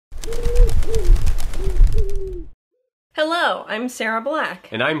Hello, I'm Sarah Black.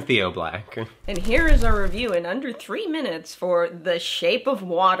 And I'm Theo Black. And here is our review in under 3 minutes for The Shape of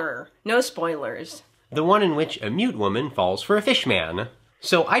Water. No spoilers. The one in which a mute woman falls for a fish man.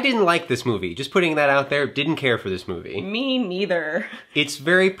 So I didn't like this movie, just putting that out there, didn't care for this movie. Me neither. It's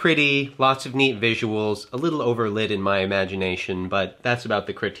very pretty, lots of neat visuals, a little overlit in my imagination, but that's about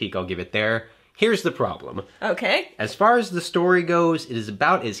the critique I'll give it there. Here's the problem. Okay. As far as the story goes, it is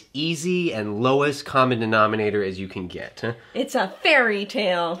about as easy and lowest common denominator as you can get. It's a fairy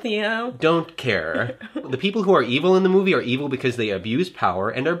tale, Theo. Don't care. The people who are evil in the movie are evil because they abuse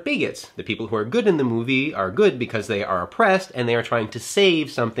power and are bigots. The people who are good in the movie are good because they are oppressed and they are trying to save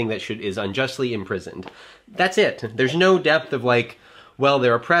something that is unjustly imprisoned. That's it. There's no depth of like, well,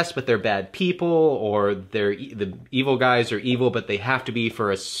 they're oppressed, but they're bad people, or the evil guys are evil, but they have to be for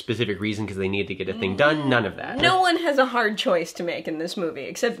a specific reason because they need to get a thing done. None of that. No one has a hard choice to make in this movie,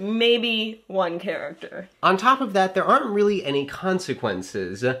 except maybe one character. On top of that, there aren't really any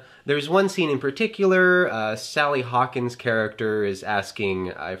consequences. There's one scene in particular, Sally Hawkins' character is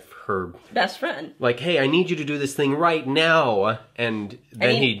asking her best friend, like, hey, I need you to do this thing right now, and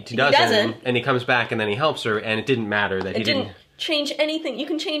then he doesn't, and he comes back and then he helps her, and it didn't matter that he didn't change anything. You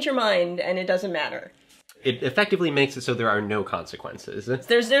can change your mind and it doesn't matter. It effectively makes it so there are no consequences.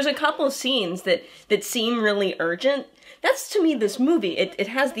 There's a couple scenes that seem really urgent. That's, to me, this movie. It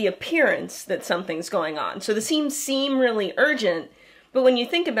has the appearance that something's going on. So the scenes seem really urgent, but when you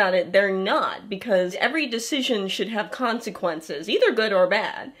think about it, they're not, because every decision should have consequences, either good or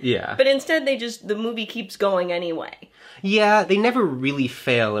bad. Yeah. But instead, the movie keeps going anyway. Yeah, they never really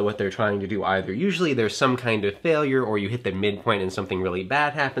fail at what they're trying to do either. Usually there's some kind of failure, or you hit the midpoint and something really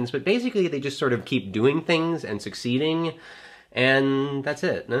bad happens, but basically they just sort of keep doing things and succeeding, and that's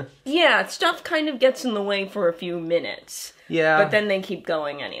it. Yeah, stuff kind of gets in the way for a few minutes. Yeah. But then they keep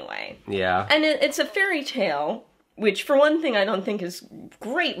going anyway. Yeah. And it's a fairy tale, which for one thing I don't think is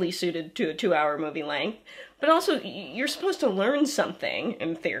greatly suited to a 2-hour movie length, but also you're supposed to learn something,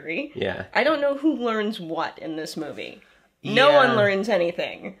 in theory. Yeah. I don't know who learns what in this movie. No one learns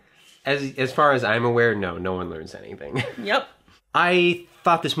anything. As far as I'm aware, no one learns anything. Yep. I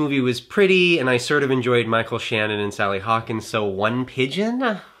thought this movie was pretty, and I sort of enjoyed Michael Shannon and Sally Hawkins, so 1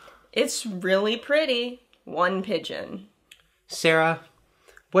 pigeon? It's really pretty. 1 pigeon. Sarah,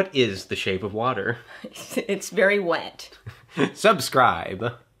 what is The Shape of Water? It's very wet.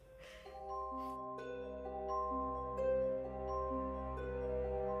 Subscribe.